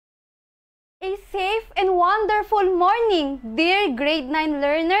A safe and wonderful morning, dear grade 9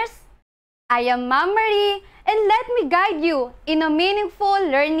 learners. I am Ma'am Marie, and let me guide you in a meaningful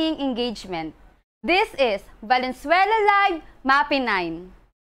learning engagement. This is Valenzuela Live MAPI 9.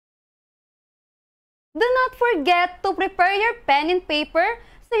 Do not forget to prepare your pen and paper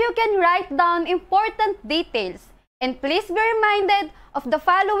so you can write down important details, and please be reminded of the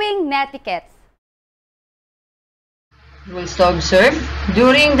following netiquettes. Rules to observe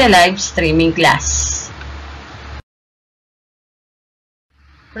during the live streaming class.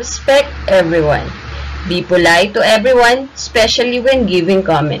 Respect everyone. Be polite to everyone, especially when giving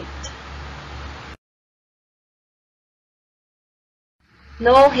comment.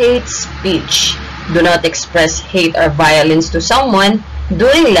 No hate speech. Do not express hate or violence to someone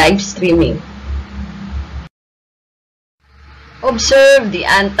during live streaming. Observe the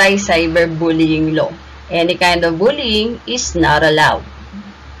anti-cyberbullying law. Any kind of bullying is not allowed.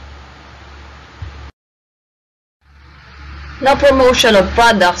 No promotion of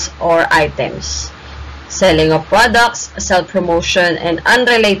products or items. Selling of products, self-promotion, and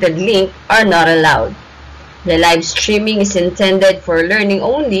unrelated link are not allowed. The live streaming is intended for learning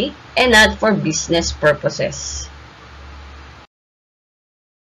only and not for business purposes.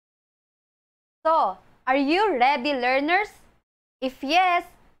 So, are you ready, learners? If yes,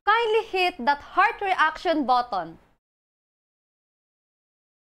 kindly hit that heart reaction button.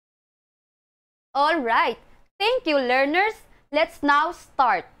 Alright, thank you, learners. Let's now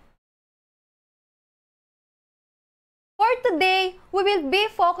start. For today, we will be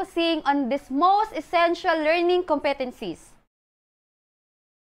focusing on these most essential learning competencies.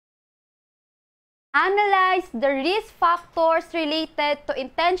 Analyze the risk factors related to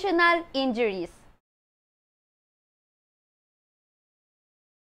intentional injuries.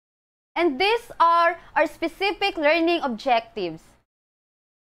 And these are our specific learning objectives.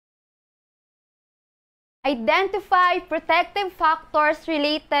 Identify protective factors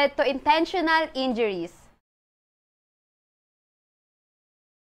related to intentional injuries.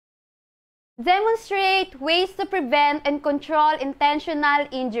 Demonstrate ways to prevent and control intentional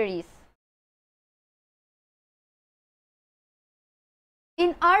injuries.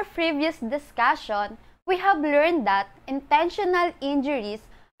 In our previous discussion, we have learned that intentional injuries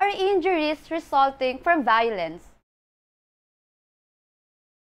are injuries resulting from violence.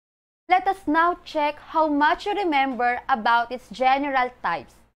 Let us now check how much you remember about its general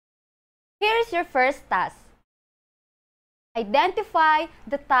types. Here is your first task. Identify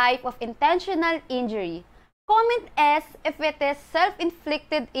the type of intentional injury. Comment S if it is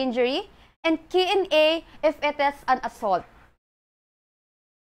self-inflicted injury and key in A if it is an assault.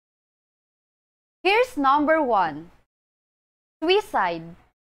 Here's number 1. Suicide.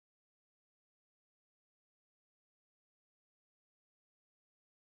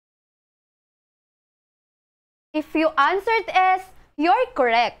 If you answered S, you're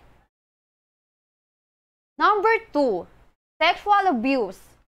correct. Number 2. Sexual abuse.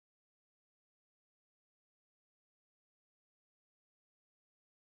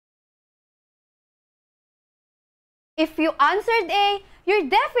 If you answered A, you're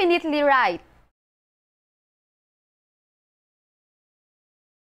definitely right.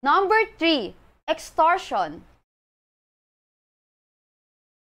 Number 3. Extortion.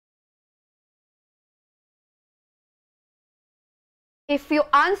 If you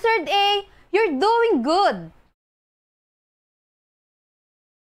answered A, you're doing good.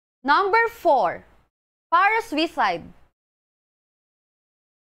 Number 4. Parasuicide.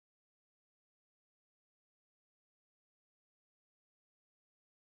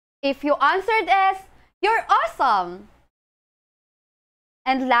 If you answered S, you're awesome.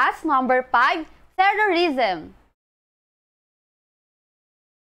 And last, number 5, terrorism.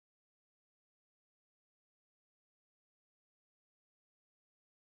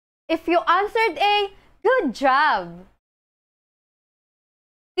 If you answered A, good job!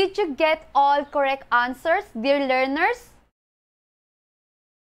 Did you get all correct answers, dear learners?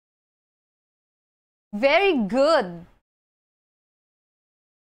 Very good!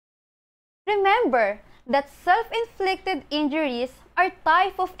 Remember that self-inflicted injuries are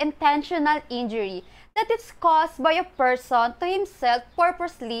type of intentional injury that is caused by a person to himself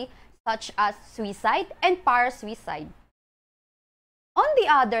purposely, such as suicide and parasuicide. On the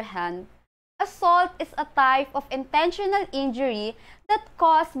other hand, assault is a type of intentional injury that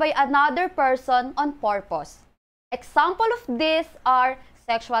caused by another person on purpose. Examples of these are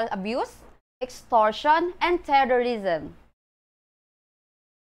sexual abuse, extortion, and terrorism.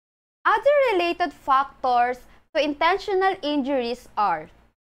 Other related factors to intentional injuries are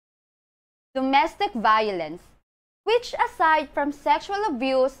domestic violence, which aside from sexual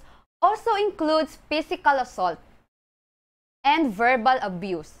abuse also includes physical assault and verbal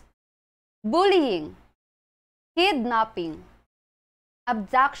abuse, bullying, kidnapping,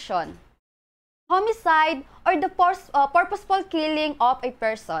 abduction, homicide, or the purposeful killing of a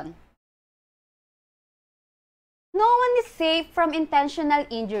person. No one is safe from intentional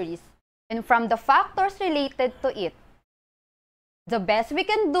injuries and from the factors related to it. The best we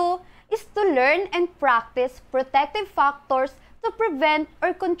can do is to learn and practice protective factors to prevent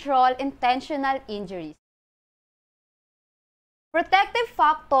or control intentional injuries. Protective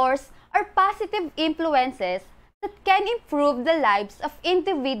factors are positive influences that can improve the lives of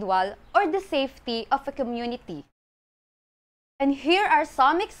individual or the safety of a community. And here are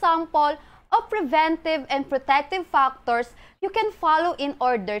some examples of preventive and protective factors you can follow in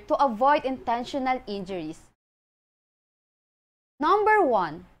order to avoid intentional injuries. Number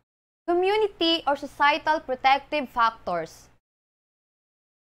 1. Community or societal protective factors.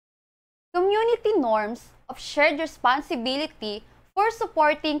 Community norms of shared responsibility for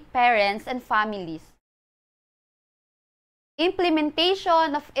supporting parents and families.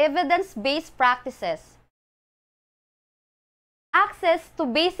 Implementation of evidence-based practices. Access to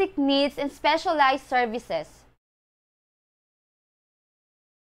basic needs and specialized services.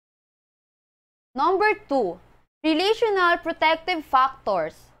 Number 2. Relational protective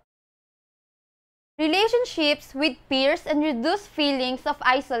factors. Relationships with peers and reduce feelings of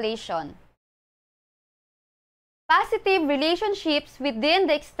isolation. Positive relationships within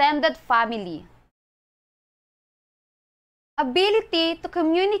the extended family. Ability to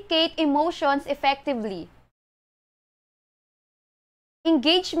communicate emotions effectively.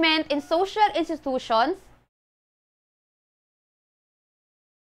 Engagement in social institutions.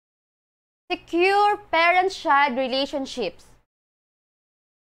 Secure parent-child relationships.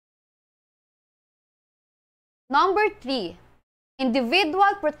 Number 3.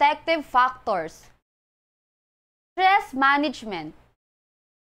 Individual protective factors. Stress management.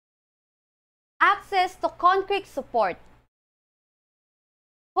 Access to concrete support.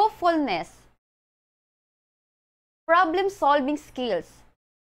 Hopefulness. Problem-solving skills.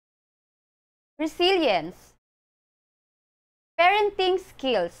 Resilience. Parenting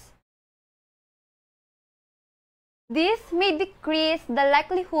skills. This may decrease the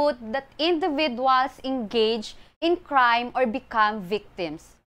likelihood that individuals engage in crime or become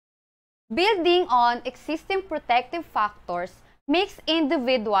victims. Building on existing protective factors makes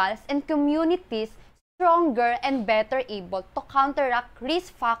individuals and communities stronger and better able to counteract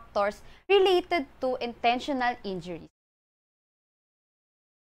risk factors related to intentional injuries.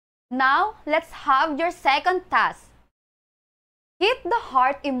 Now, let's have your second task. Hit the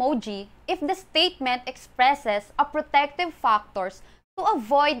heart emoji if the statement expresses a protective factors to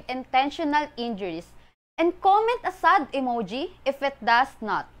avoid intentional injuries, and comment a sad emoji if it does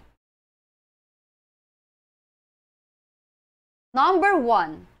not. Number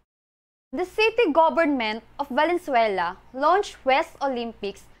 1. The city government of Valenzuela launched West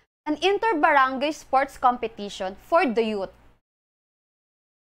Olympics, an inter-barangay sports competition for the youth.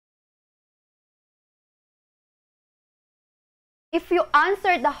 If you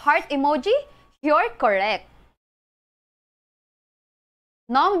answered the heart emoji, you're correct.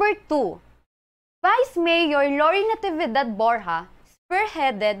 Number 2. Vice Mayor Lori Natividad Borja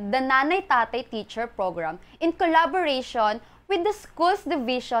spearheaded the Nanay-Tatay Teacher Program in collaboration with the Schools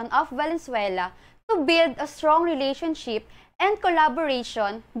Division of Valenzuela to build a strong relationship and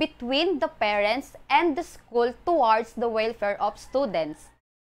collaboration between the parents and the school towards the welfare of students.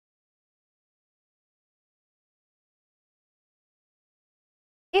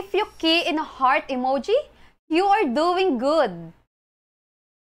 If you key in a heart emoji, you are doing good.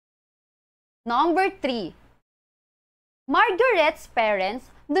 Number 3. Margaret's parents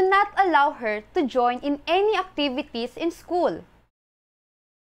do not allow her to join in any activities in school.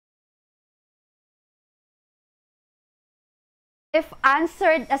 If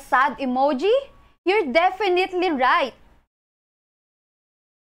answered a sad emoji, you're definitely right.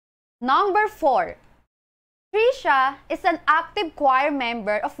 Number 4. Trisha is an active choir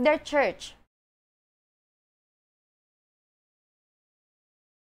member of their church.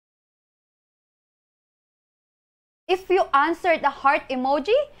 If you answered a heart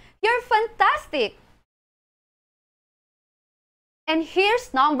emoji, you're fantastic! And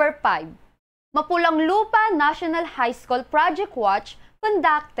here's number 5. Mapulang Lupa National High School Project Watch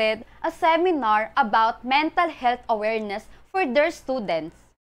conducted a seminar about mental health awareness for their students.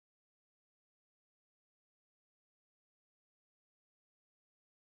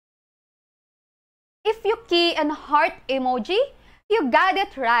 If you key an heart emoji, you got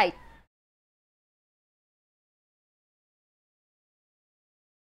it right.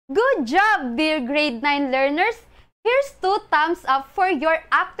 Good job, dear grade 9 learners! Here's 2 thumbs up for your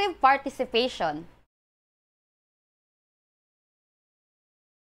active participation.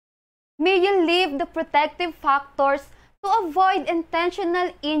 May you live the protective factors to avoid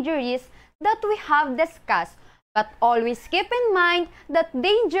intentional injuries that we have discussed, but always keep in mind that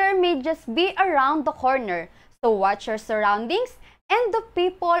danger may just be around the corner, so watch your surroundings and the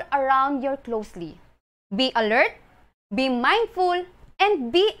people around you closely. Be alert, be mindful,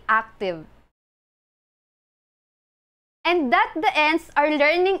 and be active. And that ends our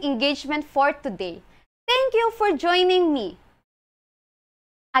learning engagement for today. Thank you for joining me.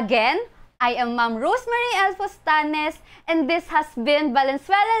 Again, I am Ma'am Rosemary L. Fostanes, and this has been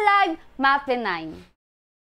Valenzuela Live, MAPE 9.